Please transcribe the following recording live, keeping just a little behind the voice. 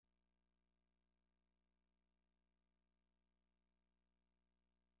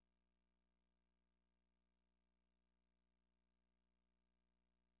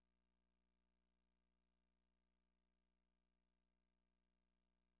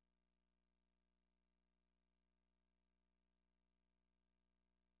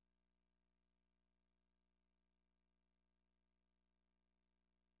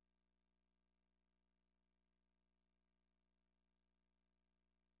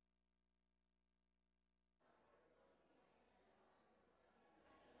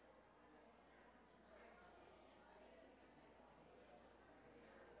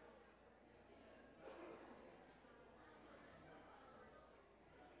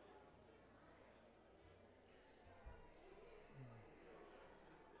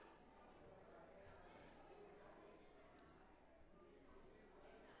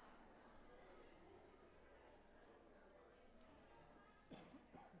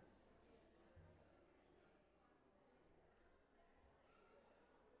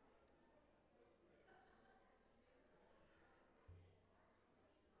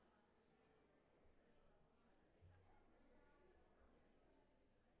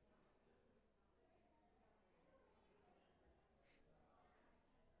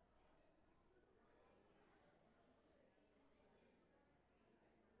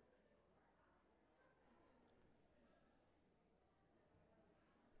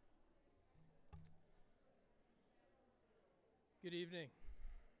Good evening.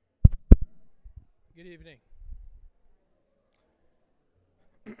 Good evening.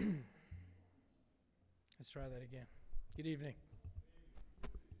 Let's try that again. Good evening.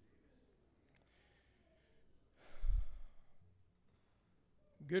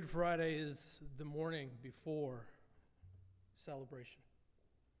 Good Friday is the morning before celebration.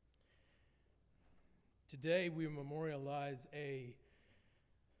 Today we memorialize a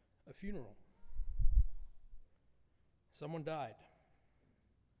funeral. Someone died.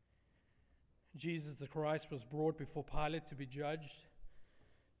 Jesus the Christ was brought before Pilate to be judged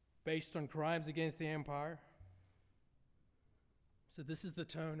based on crimes against the empire. So this is the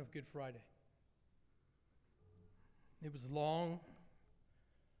tone of Good Friday. It was long,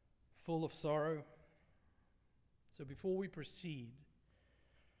 full of sorrow. So before we proceed,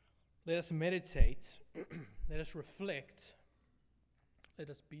 let us meditate, let us reflect, let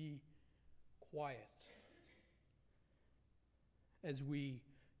us be quiet as we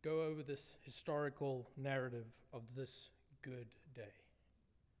go over this historical narrative of this good day.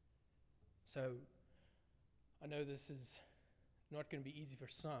 So, I know this is not going to be easy for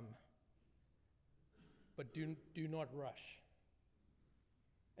some, but do not rush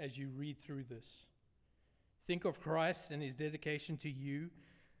as you read through this. Think of Christ and his dedication to you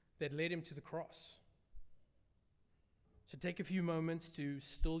that led him to the cross. So take a few moments to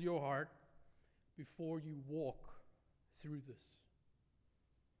still your heart before you walk through this.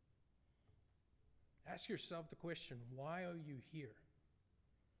 Ask yourself the question, why are you here?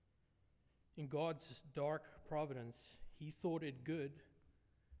 In God's dark providence, he thought it good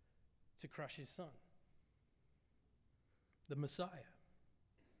to crush his son, the Messiah.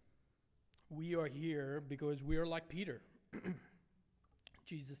 We are here because we are like Peter.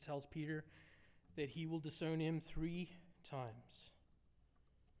 Jesus tells Peter that he will disown him 3 times.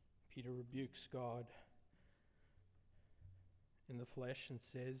 Peter rebukes God in the flesh and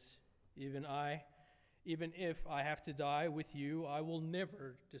says, Even if I have to die with you, I will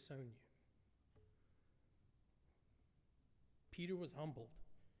never disown you. Peter was humbled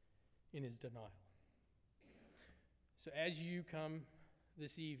in his denial. So as you come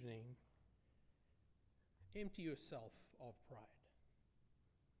this evening, empty yourself of pride.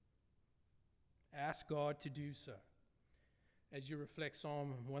 Ask God to do so. As you reflect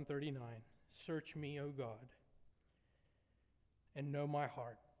Psalm 139, search me, O God, and know my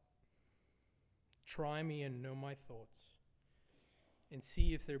heart. Try me and know my thoughts, and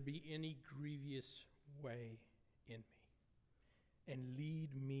see if there be any grievous way in me, and lead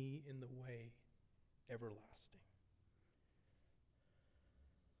me in the way everlasting.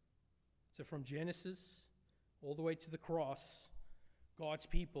 So from Genesis all the way to the cross, God's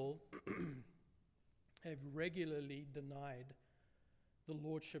people have regularly denied the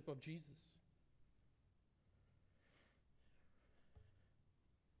lordship of Jesus.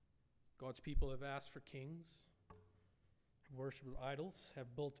 God's people have asked for kings, have worshipped idols,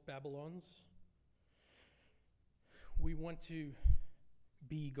 have built Babylons. We want to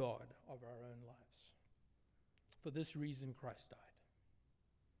be God of our own lives. For this reason, Christ died.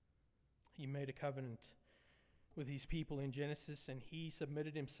 He made a covenant with his people in Genesis, and he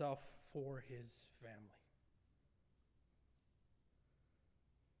submitted himself for his family.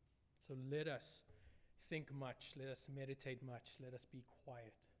 So let us think much, let us meditate much, let us be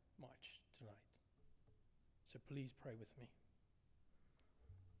quiet much tonight. So please pray with me.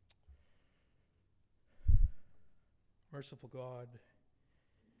 Merciful God,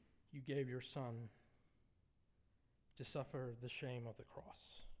 you gave your Son to suffer the shame of the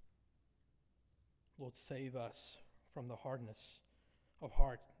cross. Lord, save us from the hardness of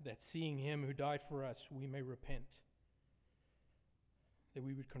heart, that seeing him who died for us, we may repent, that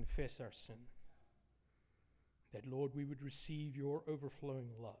we would confess our sin, that, Lord, we would receive your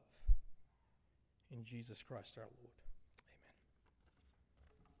overflowing love. In Jesus Christ our Lord.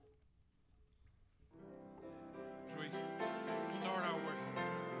 Should we start our worship?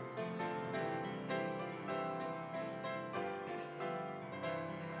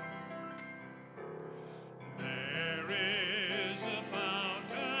 There is a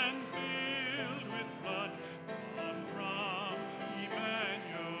fountain filled with blood drawn from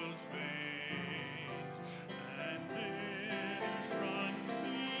Emmanuel's veins, and bitters run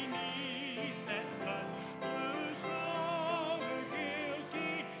beneath that flood whose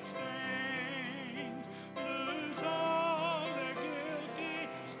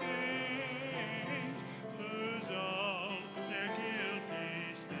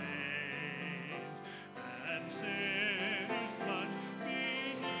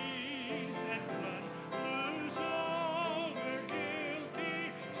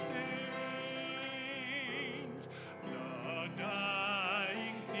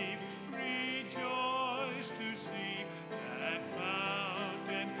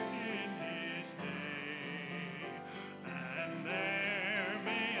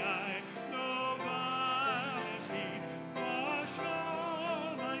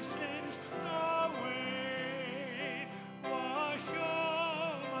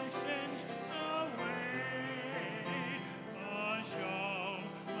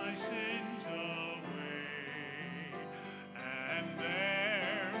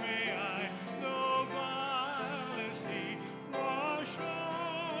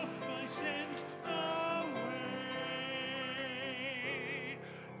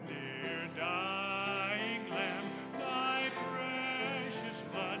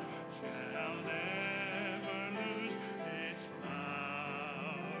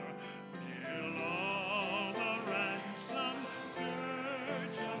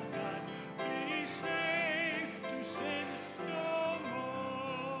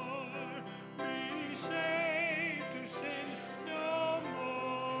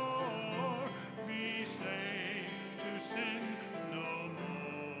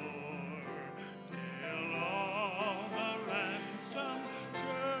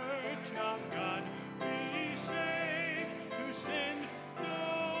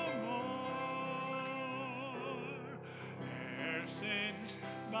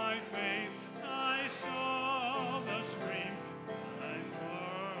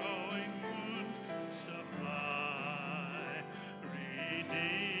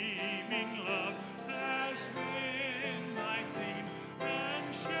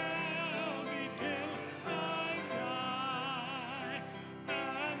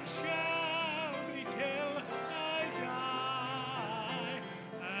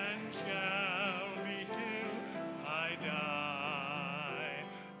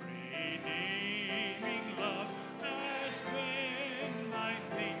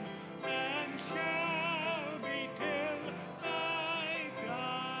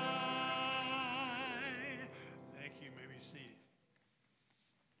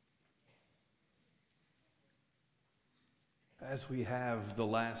As we have the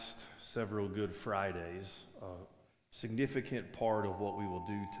last several Good Fridays, a significant part of what we will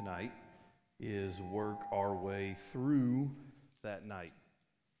do tonight is work our way through that night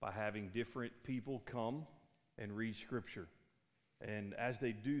by having different people come and read Scripture. And as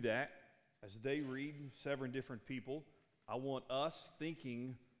they do that, as they read several different people, I want us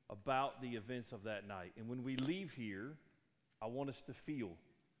thinking about the events of that night. And when we leave here, I want us to feel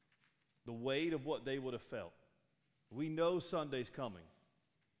the weight of what they would have felt. We know Sunday's coming,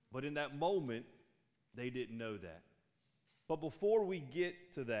 but in that moment, they didn't know that. But before we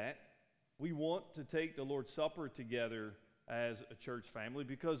get to that, we want to take the Lord's Supper together as a church family,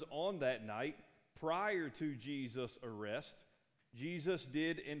 because on that night, prior to Jesus' arrest, Jesus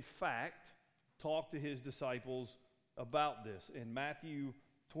did in fact talk to his disciples about this. In Matthew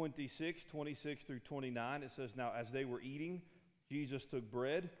 26 through 29, it says, "Now as they were eating, Jesus took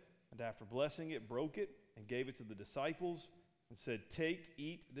bread, and after blessing it, broke it, and gave it to the disciples, and said, 'Take,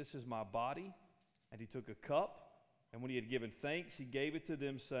 eat, this is my body.' And he took a cup, and when he had given thanks, he gave it to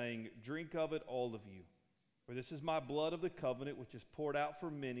them, saying, 'Drink of it, all of you. For this is my blood of the covenant, which is poured out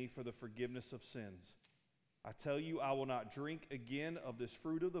for many for the forgiveness of sins. I tell you, I will not drink again of this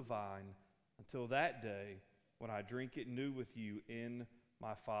fruit of the vine until that day when I drink it new with you in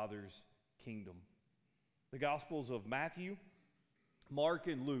my Father's kingdom.'" The Gospels of Matthew, Mark,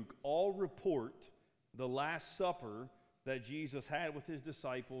 and Luke all report the Last Supper that Jesus had with his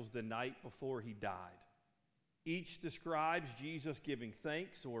disciples the night before he died. Each describes Jesus giving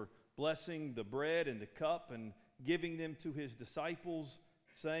thanks or blessing the bread and the cup and giving them to his disciples,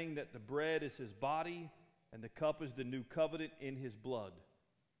 saying that the bread is his body and the cup is the new covenant in his blood.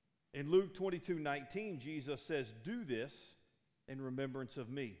 In Luke 22:19, Jesus says, "Do this in remembrance of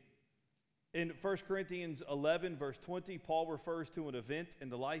me." In 1 Corinthians 11, verse 20, Paul refers to an event in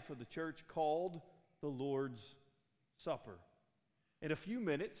the life of the church called the Lord's Supper. In a few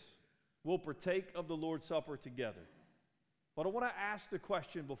minutes, we'll partake of the Lord's Supper together. But I want to ask the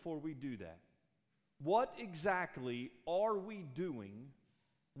question before we do that. What exactly are we doing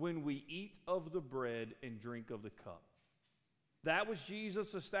when we eat of the bread and drink of the cup? That was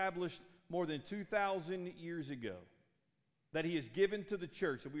Jesus established more than 2,000 years ago, that he has given to the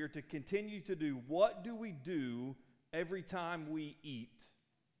church, that we are to continue to do. What do we do every time we eat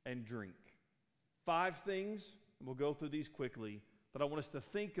and drink? 5 things, and we'll go through these quickly, that I want us to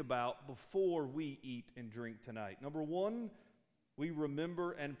think about before we eat and drink tonight. Number 1, we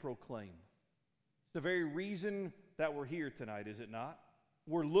remember and proclaim. It's the very reason that we're here tonight, is it not?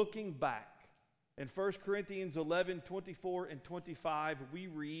 We're looking back. In 1 Corinthians 11, 24 and 25, we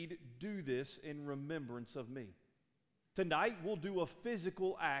read, "Do this in remembrance of me." Tonight, we'll do a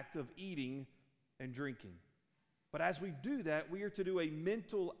physical act of eating and drinking. But as we do that, we are to do a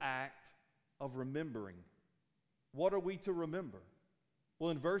mental act of remembering. What are we to remember? Well,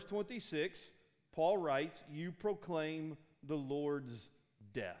 in verse 26, Paul writes, "You proclaim the Lord's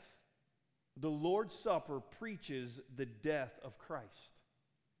death." The Lord's Supper preaches the death of Christ.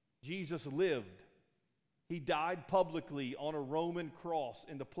 Jesus lived. He died publicly on a Roman cross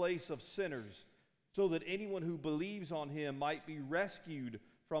in the place of sinners, so that anyone who believes on him might be rescued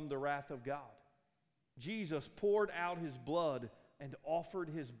from the wrath of God. Jesus poured out his blood and offered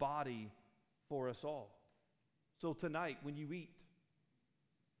his body for us all. So tonight, when you eat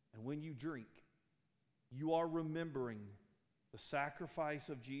and when you drink, you are remembering the sacrifice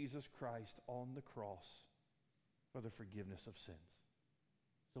of Jesus Christ on the cross for the forgiveness of sins.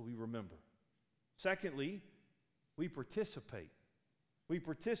 So we remember. Secondly, we participate. We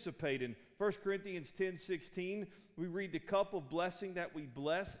participate. In 1 Corinthians 10:16, we read, "The cup of blessing that we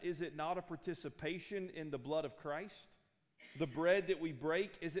bless, is it not a participation in the blood of Christ? The bread that we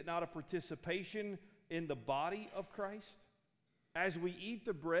break, is it not a participation in the body of Christ?" As we eat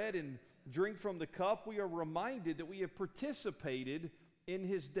the bread and drink from the cup, we are reminded that we have participated in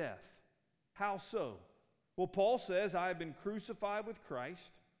his death. How so? Well, Paul says, "I have been crucified with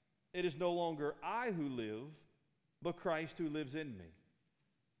Christ. It is no longer I who live, but Christ who lives in me."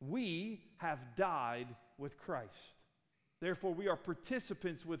 We have died with Christ. Therefore, we are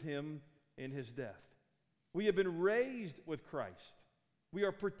participants with him in his death. We have been raised with Christ. We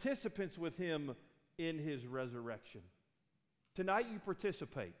are participants with him in his resurrection. Tonight, you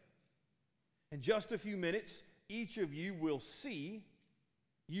participate. In just a few minutes, each of you will see,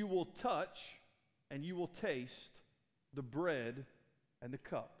 you will touch, and you will taste the bread and the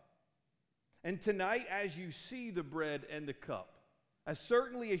cup. And tonight, as you see the bread and the cup, as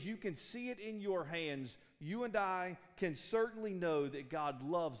certainly as you can see it in your hands, you and I can certainly know that God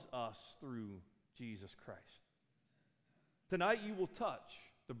loves us through Jesus Christ. Tonight, you will touch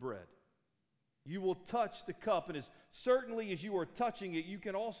the bread. You will touch the cup, and as certainly as you are touching it, you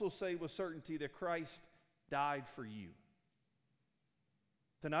can also say with certainty that Christ died for you.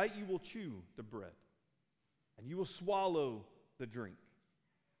 Tonight you will chew the bread, and you will swallow the drink.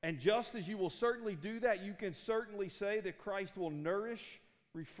 And just as you will certainly do that, you can certainly say that Christ will nourish,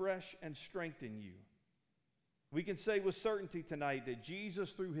 refresh, and strengthen you. We can say with certainty tonight that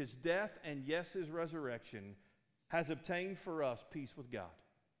Jesus, through his death and yes, his resurrection, has obtained for us peace with God,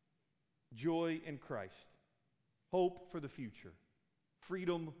 joy in Christ, hope for the future,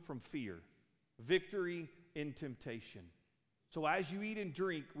 freedom from fear, victory in temptation. So as you eat and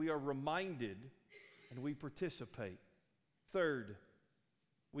drink, we are reminded and we participate. Third,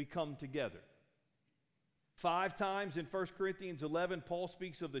 we come together. 5 times in 1 Corinthians 11, Paul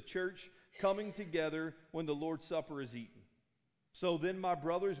speaks of the church coming together when the Lord's Supper is eaten. So then, my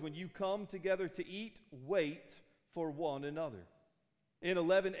brothers, when you come together to eat, wait for one another. In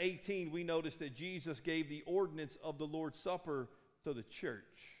 11:18, we notice that Jesus gave the ordinance of the Lord's Supper to the church.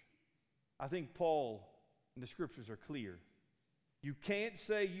 I think Paul and the scriptures are clear. You can't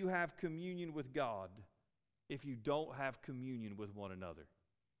say you have communion with God if you don't have communion with one another.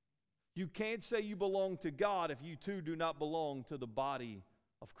 You can't say you belong to God if you too do not belong to the body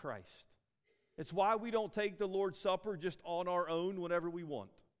of Christ. It's why we don't take the Lord's Supper just on our own whenever we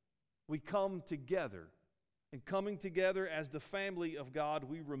want. We come together. And coming together as the family of God,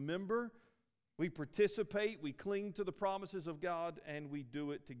 we remember, we participate, we cling to the promises of God, and we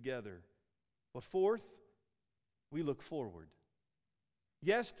do it together. But fourth, we look forward.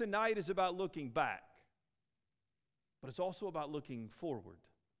 Yes, tonight is about looking back, but it's also about looking forward.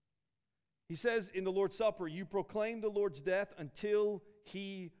 He says in the Lord's Supper, you proclaim the Lord's death until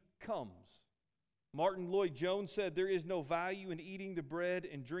he comes. Martin Lloyd-Jones said, there is no value in eating the bread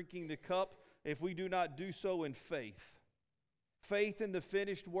and drinking the cup if we do not do so in faith. Faith in the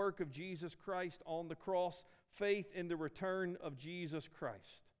finished work of Jesus Christ on the cross. Faith in the return of Jesus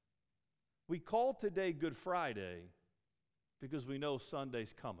Christ. We call today Good Friday because we know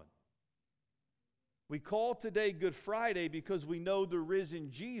Sunday's coming. We call today Good Friday because we know the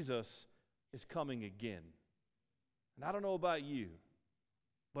risen Jesus is coming again. And I don't know about you,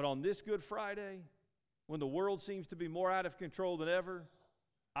 but on this Good Friday, when the world seems to be more out of control than ever,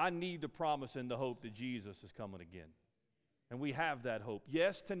 I need the promise and the hope that Jesus is coming again. And we have that hope.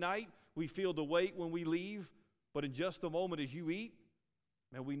 Yes, tonight we feel the weight when we leave, but in just a moment as you eat,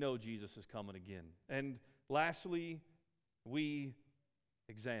 man, we know Jesus is coming again. And lastly, we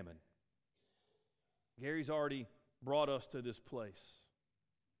examine. Gary's already brought us to this place.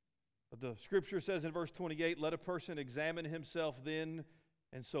 But the scripture says in verse 28, let a person examine himself then,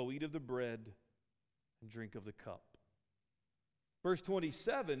 and so eat of the bread and drink of the cup. Verse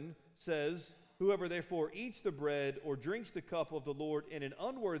 27 says, whoever therefore eats the bread or drinks the cup of the Lord in an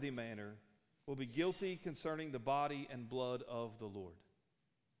unworthy manner will be guilty concerning the body and blood of the Lord.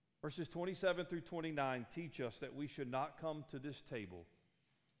 Verses 27 through 29 teach us that we should not come to this table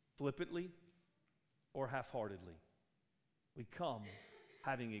flippantly or half-heartedly. We come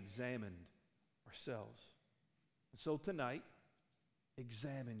having examined ourselves. And so tonight,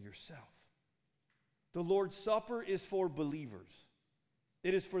 examine yourself. The Lord's Supper is for believers.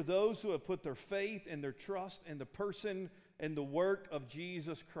 It is for those who have put their faith and their trust in the person and the work of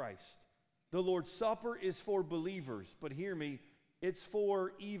Jesus Christ. The Lord's Supper is for believers, but hear me, it's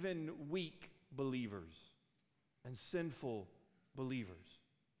for even weak believers and sinful believers.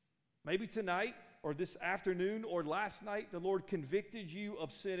 Maybe tonight or this afternoon or last night, the Lord convicted you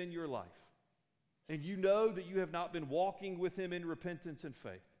of sin in your life. And you know that you have not been walking with him in repentance and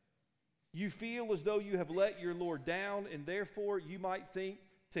faith. You feel as though you have let your Lord down, and therefore you might think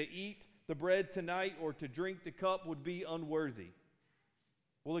to eat the bread tonight or to drink the cup would be unworthy.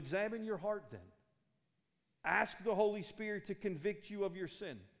 Well, examine your heart then. Ask the Holy Spirit to convict you of your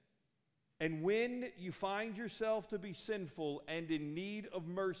sin. And when you find yourself to be sinful and in need of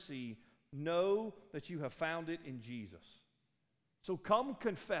mercy, know that you have found it in Jesus. So come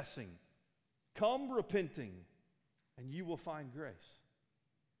confessing, come repenting, and you will find grace.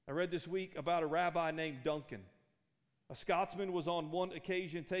 I read this week about a rabbi named Duncan. A Scotsman was on one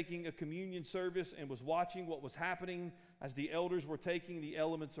occasion taking a communion service and was watching what was happening as the elders were taking the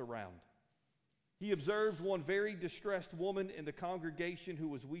elements around. He observed one very distressed woman in the congregation who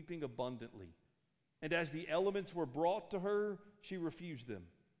was weeping abundantly. And as the elements were brought to her, she refused them.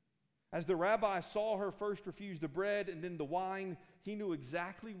 As the rabbi saw her first refuse the bread and then the wine, he knew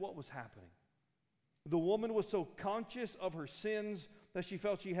exactly what was happening. The woman was so conscious of her sins that she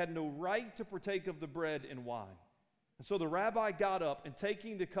felt she had no right to partake of the bread and wine. And so the rabbi got up, and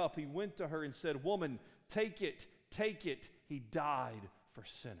taking the cup, he went to her and said, "Woman, take it, take it. He died for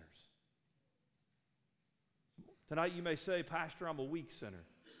sinners." Tonight you may say, Pastor, I'm a weak sinner.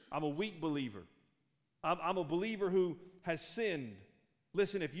 I'm a weak believer. I'm a believer who has sinned.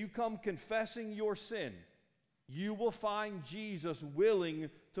 Listen, if you come confessing your sin, you will find Jesus willing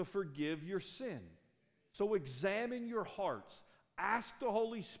to forgive your sin. So examine your hearts. Ask the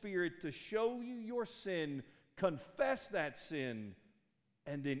Holy Spirit to show you your sin, confess that sin,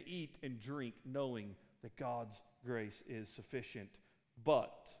 and then eat and drink knowing that God's grace is sufficient.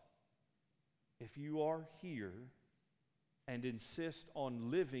 But if you are here and insist on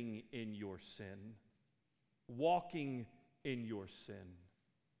living in your sin, walking in your sin,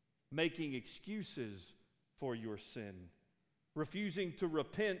 making excuses for your sin, refusing to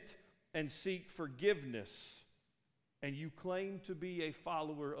repent and seek forgiveness, and you claim to be a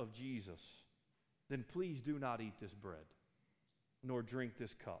follower of Jesus, then please do not eat this bread, nor drink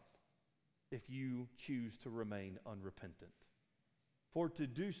this cup, if you choose to remain unrepentant. For to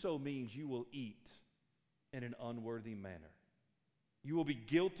do so means you will eat in an unworthy manner. You will be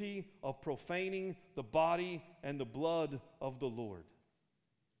guilty of profaning the body and the blood of the Lord.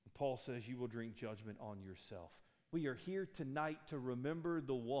 And Paul says you will drink judgment on yourself. We are here tonight to remember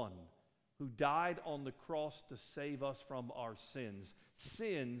the one who died on the cross to save us from our sins.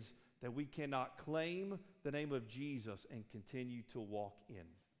 Sins that we cannot claim the name of Jesus and continue to walk in.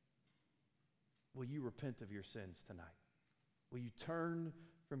 Will you repent of your sins tonight? Will you turn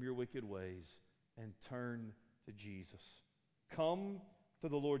from your wicked ways and turn to Jesus? Come to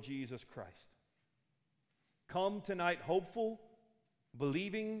the Lord Jesus Christ. Come tonight hopeful,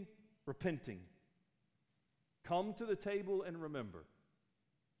 believing, repenting. Come to the table and remember.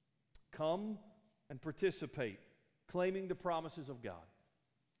 Come and participate, claiming the promises of God.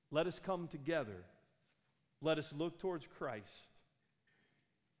 Let us come together. Let us look towards Christ,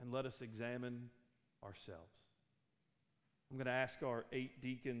 and let us examine ourselves. I'm going to ask our 8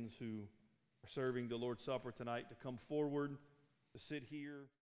 deacons who are serving the Lord's Supper tonight to come forward, to sit here.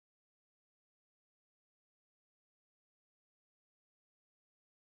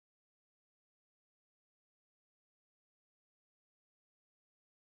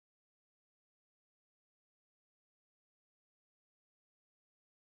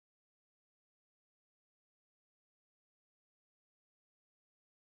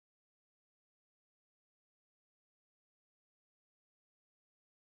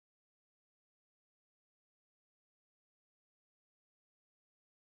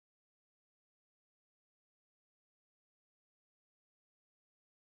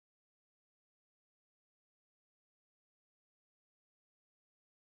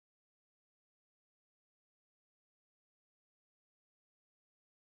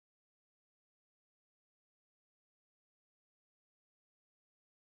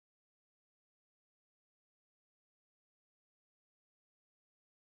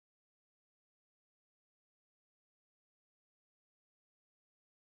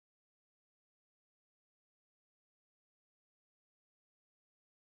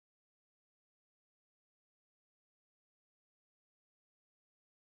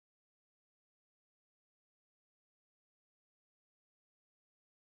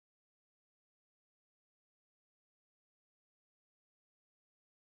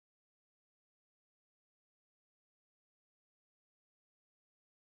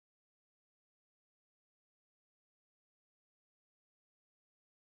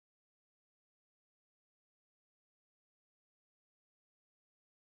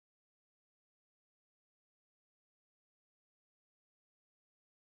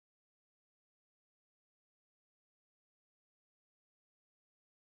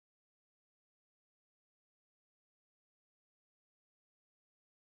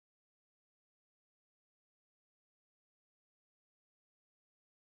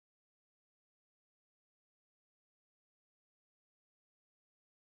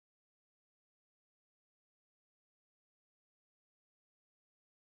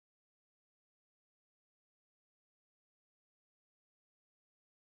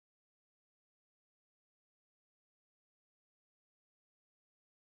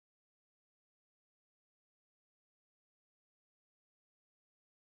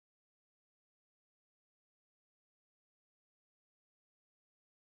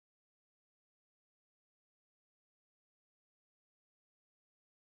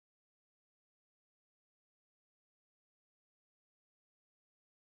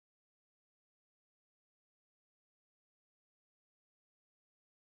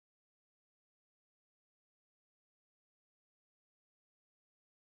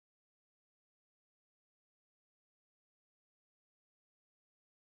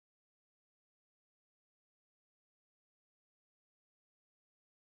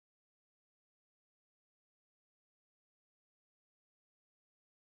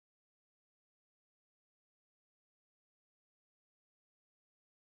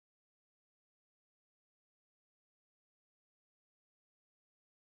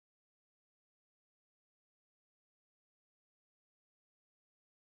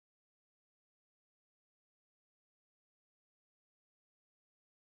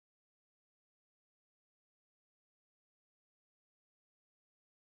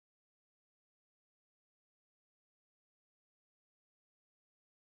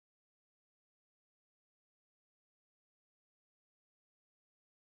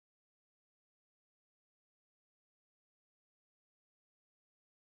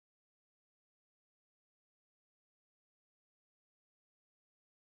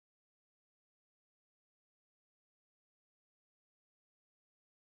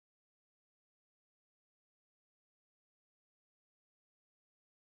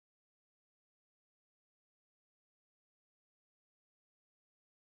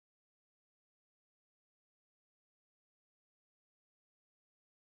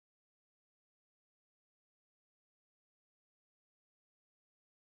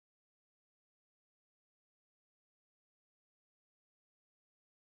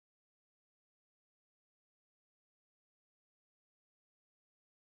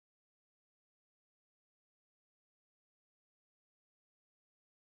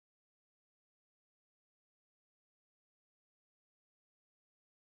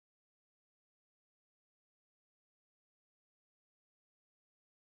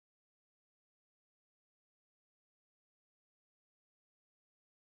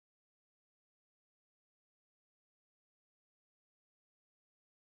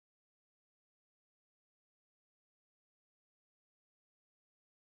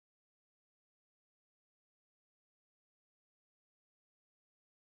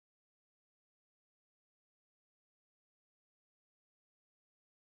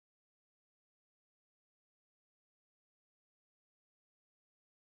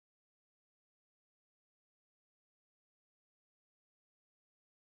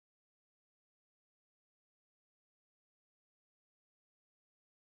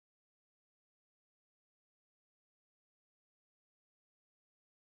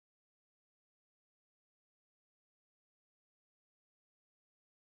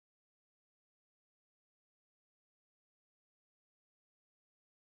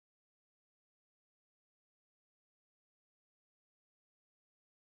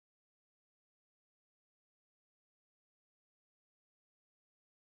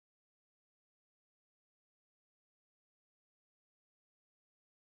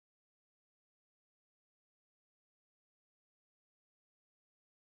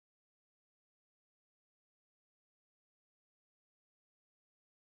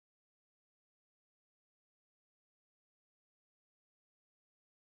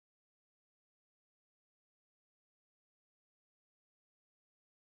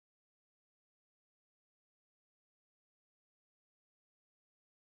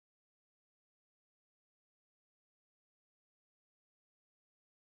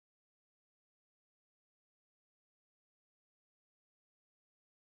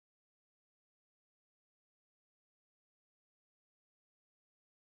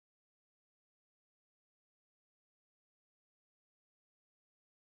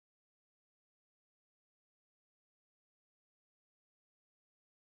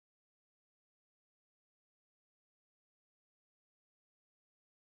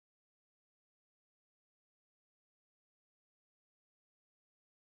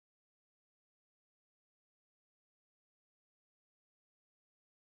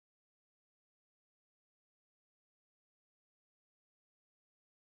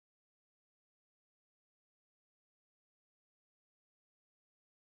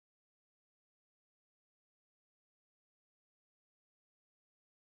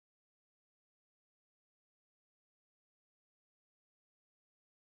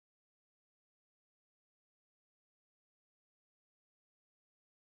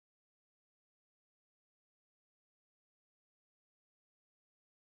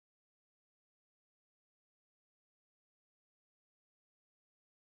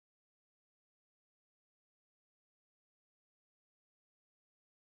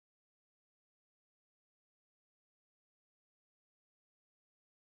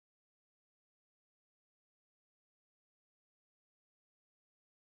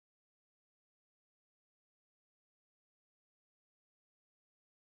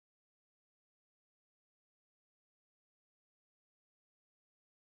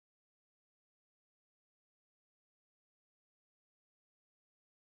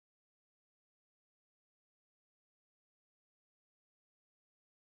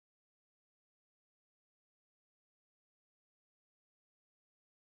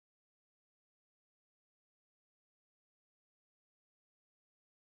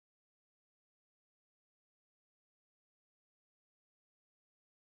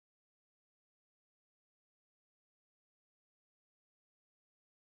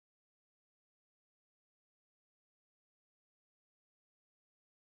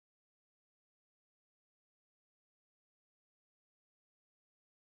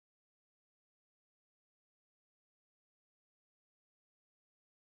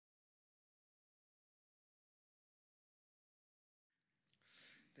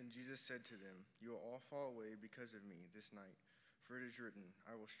 Then Jesus said to them, "You will all fall away because of me this night, for it is written,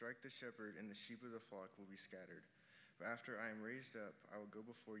 I will strike the shepherd, and the sheep of the flock will be scattered. But after I am raised up, I will go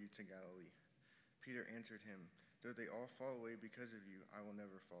before you to Galilee." Peter answered him, "Though they all fall away because of you, I will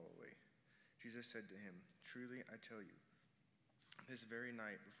never fall away." Jesus said to him, "Truly I tell you, this very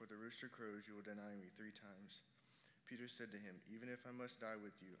night before the rooster crows, you will deny me 3 times." Peter said to him, "Even if I must die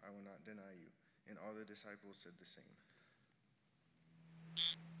with you, I will not deny you." And all the disciples said the same.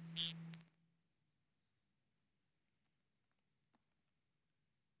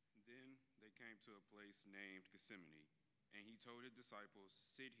 Then they came to a place named Gethsemane, and he told his disciples,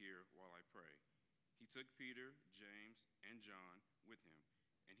 "Sit here while I pray." He took Peter, James, and John with him,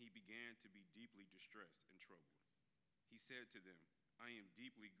 and he began to be deeply distressed and troubled. He said to them, "I am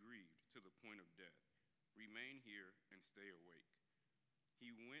deeply grieved to the point of death. Remain here and stay awake."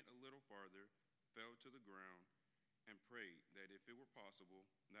 He went a little farther, fell to the ground, and prayed that if it were possible,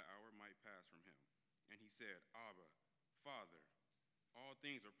 the hour might pass from him. And he said, "Abba, Father, all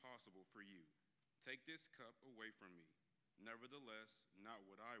things are possible for you. Take this cup away from me. Nevertheless, not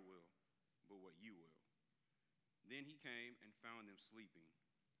what I will, but what you will." Then he came and found them sleeping.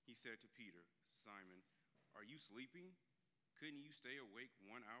 He said to Peter, "Simon, are you sleeping? Couldn't you stay awake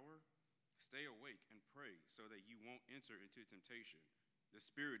 1 hour? Stay awake and pray so that you won't enter into temptation. The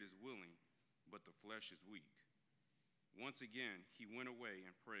spirit is willing, but the flesh is weak." Once again he went away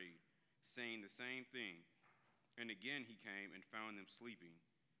and prayed, saying the same thing. And again he came and found them sleeping,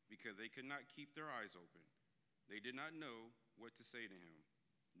 because they could not keep their eyes open. They did not know what to say to him.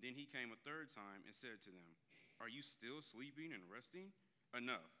 Then he came a 3rd time and said to them, "Are you still sleeping and resting?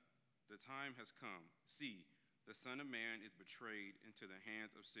 Enough. The time has come. See, the Son of Man is betrayed into the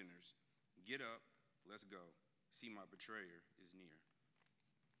hands of sinners. Get up, let's go. See, my betrayer is near."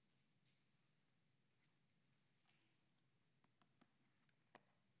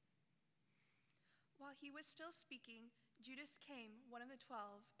 While he was still speaking, Judas came, one of the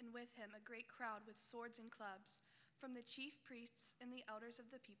 12, and with him a great crowd with swords and clubs, from the chief priests and the elders of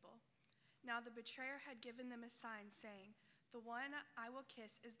the people. Now the betrayer had given them a sign, saying, "The one I will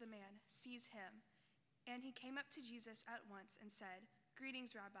kiss is the man. Seize him." And he came up to Jesus at once and said,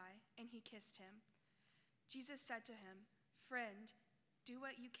 "Greetings, Rabbi," and he kissed him. Jesus said to him, "Friend, do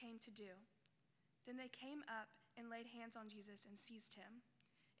what you came to do." Then they came up and laid hands on Jesus and seized him.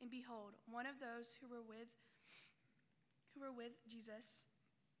 And behold, one of those who were with Jesus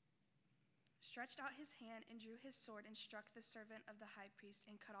stretched out his hand and drew his sword and struck the servant of the high priest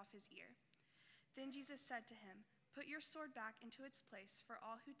and cut off his ear. Then Jesus said to him, "Put your sword back into its place, for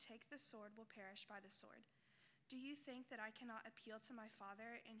all who take the sword will perish by the sword. Do you think that I cannot appeal to my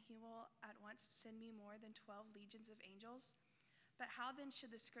Father, and he will at once send me more than 12 legions of angels? But how then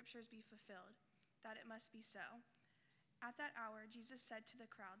should the scriptures be fulfilled, that it must be so?" At that hour, Jesus said to the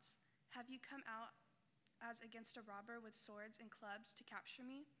crowds, "Have you come out as against a robber with swords and clubs to capture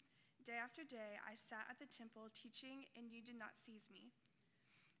me? Day after day I sat at the temple teaching, and you did not seize me.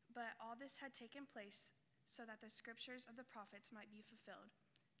 But all this had taken place so that the scriptures of the prophets might be fulfilled."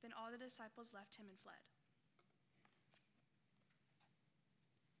 Then all the disciples left him and fled.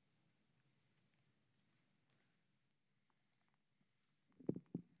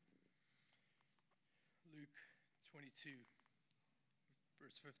 Luke 22,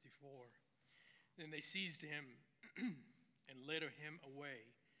 verse 54. Then they seized him and led him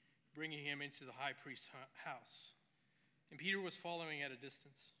away, bringing him into the high priest's house. And Peter was following at a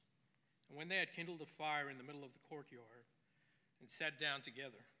distance. And when they had kindled a fire in the middle of the courtyard and sat down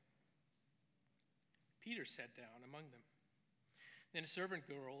together, Peter sat down among them. Then a servant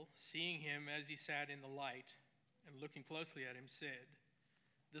girl, seeing him as he sat in the light and looking closely at him, said,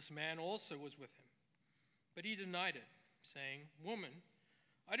 "This man also was with him." But he denied it, saying, "Woman,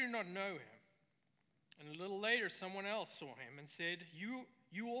 I do not know him." And a little later someone else saw him and said,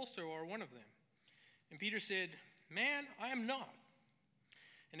 You also are one of them." And Peter said, "Man, I am not."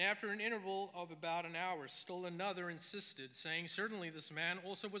 And after an interval of about an hour, still another insisted, saying, "Certainly this man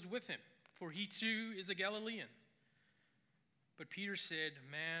also was with him, for he too is a Galilean." But Peter said,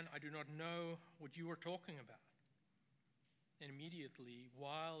 "Man, I do not know what you are talking about." And immediately,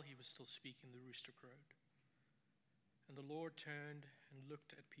 while he was still speaking, the rooster crowed. And the Lord turned and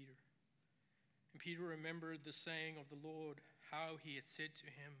looked at Peter. And Peter remembered the saying of the Lord, how he had said to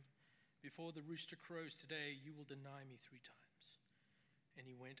him, "Before the rooster crows today, you will deny me 3 times." And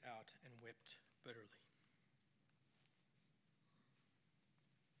he went out and wept bitterly.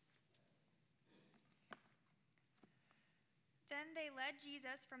 Then they led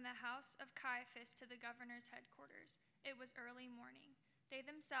Jesus from the house of Caiaphas to the governor's headquarters. It was early morning. They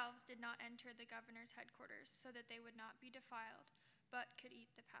themselves did not enter the governor's headquarters, so that they would not be defiled, but could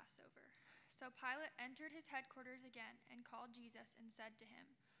eat the Passover. So Pilate entered his headquarters again and called Jesus and said to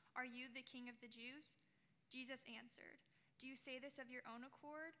him, "Are you the king of the Jews?" Jesus answered, "Do you say this of your own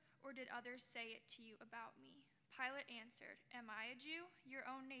accord, or did others say it to you about me?" Pilate answered, "Am I a Jew? Your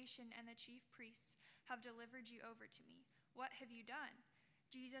own nation and the chief priests have delivered you over to me. What have you done?"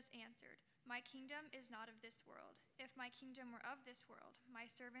 Jesus answered, "My kingdom is not of this world. If my kingdom were of this world, my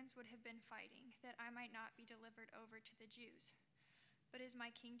servants would have been fighting, that I might not be delivered over to the Jews. But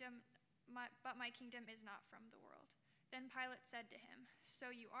my kingdom is not from the world." Then Pilate said to him,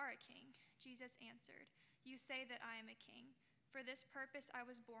 "So you are a king?" Jesus answered, "You say that I am a king. For this purpose I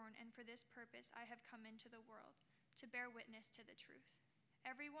was born, and for this purpose I have come into the world, to bear witness to the truth.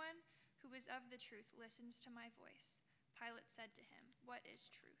 Everyone who is of the truth listens to my voice." Pilate said to him, "What is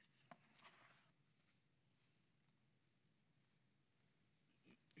truth?"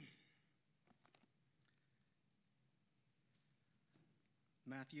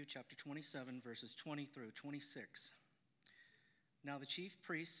 Matthew chapter 27, verses 20 through 26. Now the chief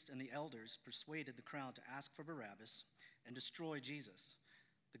priests and the elders persuaded the crowd to ask for Barabbas and destroy Jesus.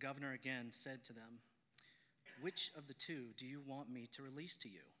 The governor again said to them, "Which of the two do you want me to release to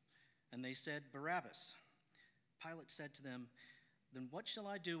you?" And they said, "Barabbas." Pilate said to them, "Then what shall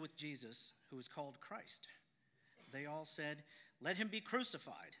I do with Jesus, who is called Christ?" They all said, "Let him be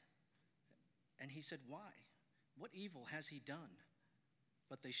crucified." And he said, "Why? What evil has he done?"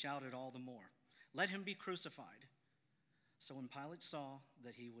 But they shouted all the more, "Let him be crucified." So when Pilate saw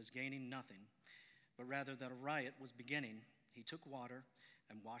that he was gaining nothing, but rather that a riot was beginning, he took water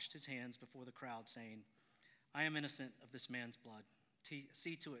and washed his hands before the crowd, saying, "I am innocent of this man's blood.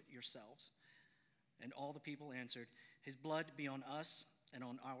 See to it yourselves." And all the people answered, "His blood be on us and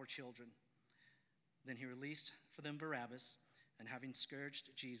on our children." Then he released for them Barabbas, and having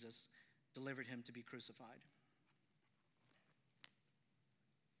scourged Jesus, delivered him to be crucified.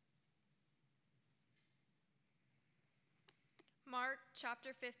 Mark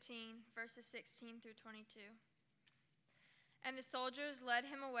chapter 15, verses 16 through 22. And the soldiers led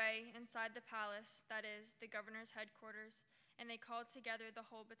him away inside the palace, that is, the governor's headquarters, and they called together the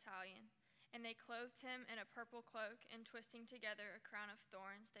whole battalion. And they clothed him in a purple cloak, and twisting together a crown of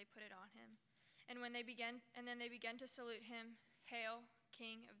thorns, they put it on him. And then they began to salute him, "Hail,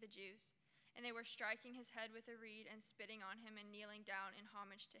 King of the Jews." And they were striking his head with a reed and spitting on him and kneeling down in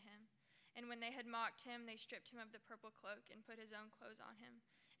homage to him. And when they had mocked him, they stripped him of the purple cloak and put his own clothes on him,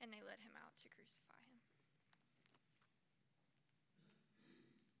 and they led him out to crucify him.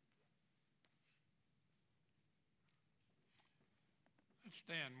 Let's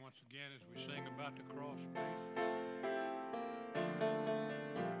stand once again as we sing about the cross, please.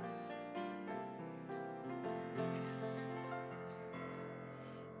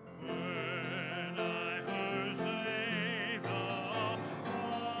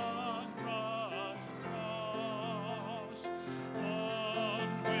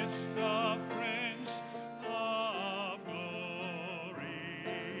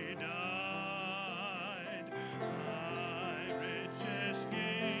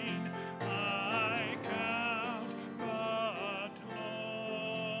 Gain I count but loss.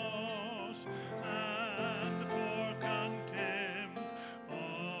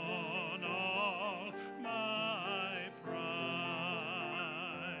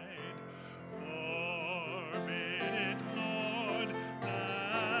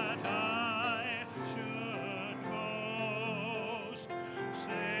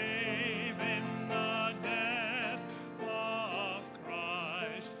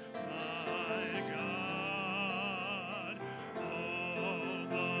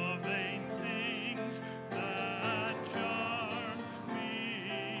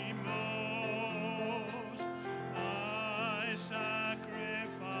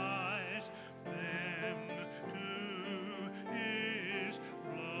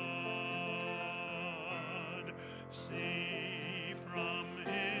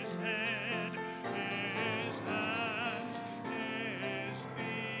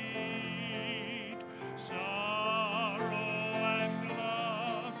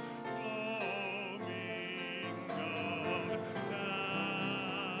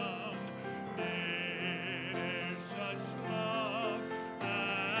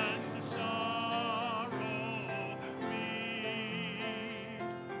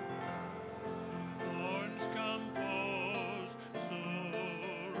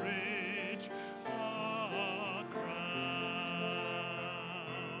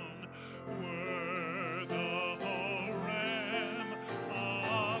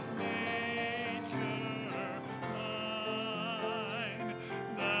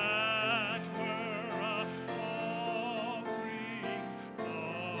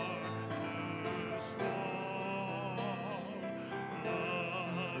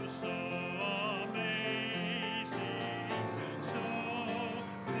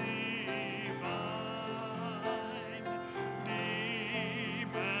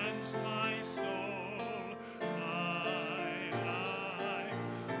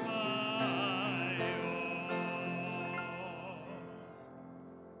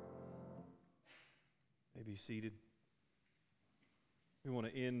 seated. We want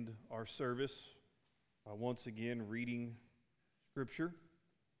to end our service by once again reading Scripture,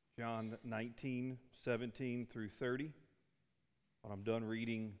 John 19:17 through 30. When I'm done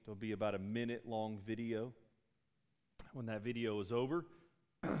reading, there'll be about a minute-long video. When that video is over,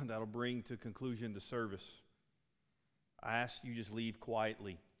 that'll bring to conclusion the service. I ask you just leave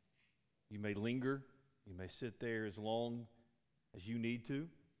quietly. You may linger, you may sit there as long as you need to,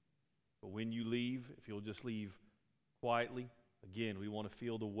 but when you leave, if you'll just leave quietly, again, we want to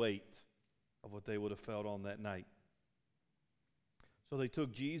feel the weight of what they would have felt on that night. So they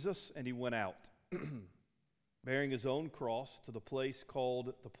took Jesus and he went out, bearing his own cross to the place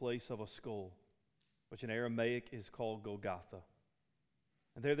called the place of a skull, which in Aramaic is called Golgotha.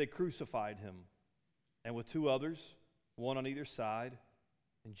 And there they crucified him, and with two others, one on either side,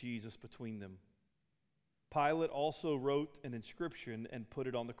 and Jesus between them. Pilate also wrote an inscription and put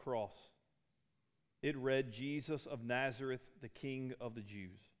it on the cross. It read, Jesus of Nazareth, the King of the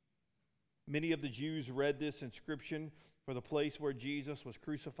Jews. Many of the Jews read this inscription, for the place where Jesus was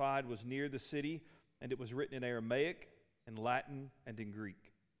crucified was near the city, and it was written in Aramaic, in Latin, and in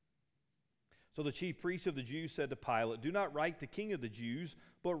Greek. So the chief priests of the Jews said to Pilate, do not write the King of the Jews,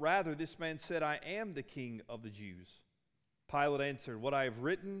 but rather this man said, I am the King of the Jews. Pilate answered, what I have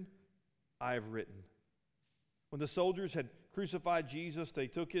written, I have written. When the soldiers had crucified Jesus, they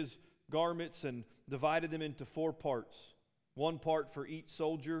took his garments and divided them into 4 parts, 1 part for each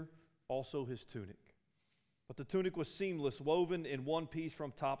soldier, also his tunic. But the tunic was seamless, woven in one piece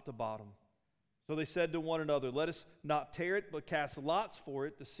from top to bottom. So they said to one another, let us not tear it, but cast lots for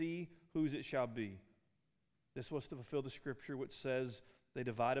it to see whose it shall be. This was to fulfill the scripture which says, they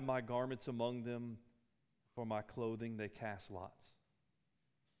divided my garments among them, for my clothing they cast lots.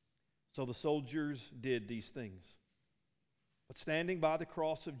 So the soldiers did these things. But standing by the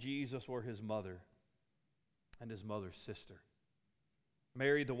cross of Jesus were his mother and his mother's sister,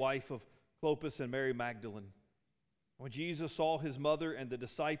 Mary, the wife of Clopas, and Mary Magdalene. When Jesus saw his mother and the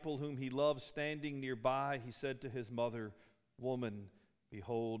disciple whom he loved standing nearby, he said to his mother, woman,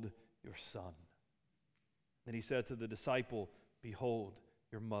 behold your son. Then he said to the disciple, behold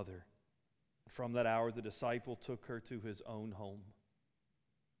your mother. From that hour, the disciple took her to his own home.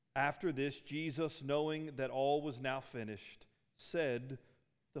 After this, Jesus, knowing that all was now finished, said,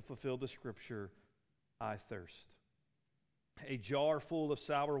 to fulfill the scripture, I thirst. A jar full of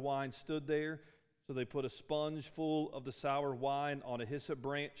sour wine stood there, so they put a sponge full of the sour wine on a hyssop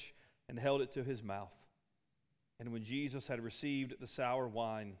branch and held it to his mouth. And when Jesus had received the sour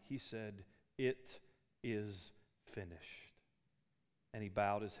wine, he said, it is finished. And he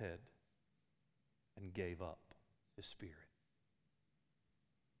bowed his head and gave up his spirit.